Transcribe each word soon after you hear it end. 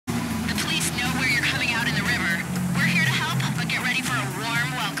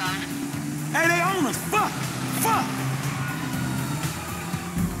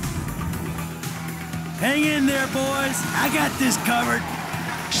Hang in there, boys. I got this covered.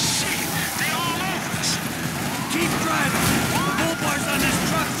 Shit, they all over us. Keep driving. The bull bars on this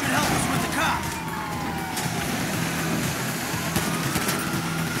truck should help us with the cops.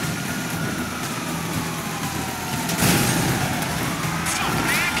 Fuck,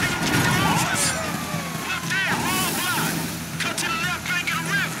 man, can you keep them off us? Look there, wrong block. Cut to the left bank of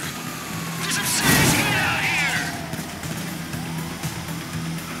the river. There's some serious heat out here.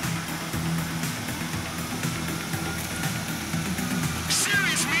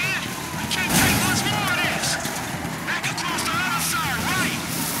 Serious, man. We can't take much more of this. Back across the other side, right?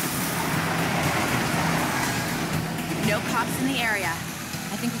 No cops in the area.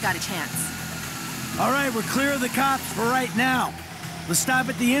 I think we got a chance. All right, we're clear of the cops for right now. Let's stop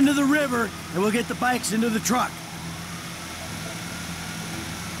at the end of the river, and we'll get the bikes into the truck.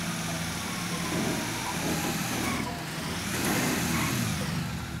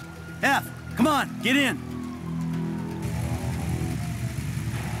 F, come on, get in.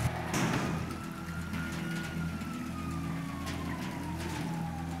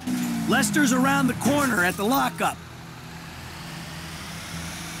 Lester's around the corner at the lockup.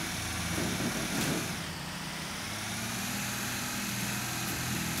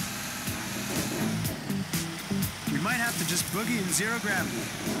 We might have to just boogie in zero gravity.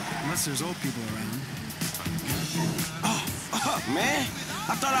 Unless there's old people around. Oh, fuck, man.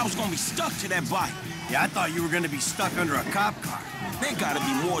 I thought I was gonna be stuck to that bike. Yeah, I thought you were gonna be stuck under a cop car. There gotta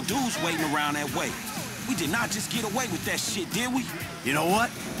be more dudes waiting around that way. We did not just get away with that shit, did we? You know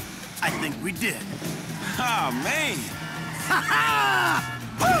what? I think we did. Ah, man. Ha ha!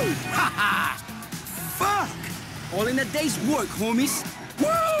 Woo! Ha ha! Fuck! All in a day's work, homies.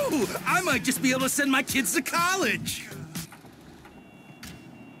 Woo! I might just be able to send my kids to college.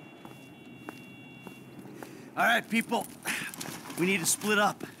 All right, people. We need to split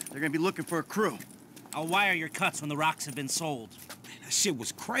up. They're gonna be looking for a crew. I'll wire your cuts when the rocks have been sold. That shit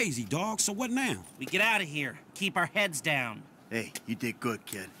was crazy, dog. So what now? We get out of here. Keep our heads down. Hey, you did good,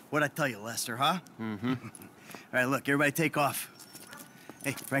 kid. What'd I tell you, Lester, huh? Mm-hmm. All right, look, everybody take off.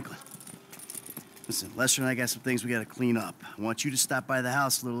 Hey, Franklin. Listen, Lester and I got some things we gotta clean up. I want you to stop by the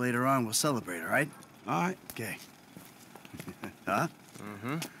house a little later on. We'll celebrate, all right? All right. Okay. Huh?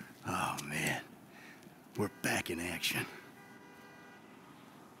 Mm-hmm. Oh, man. We're back in action.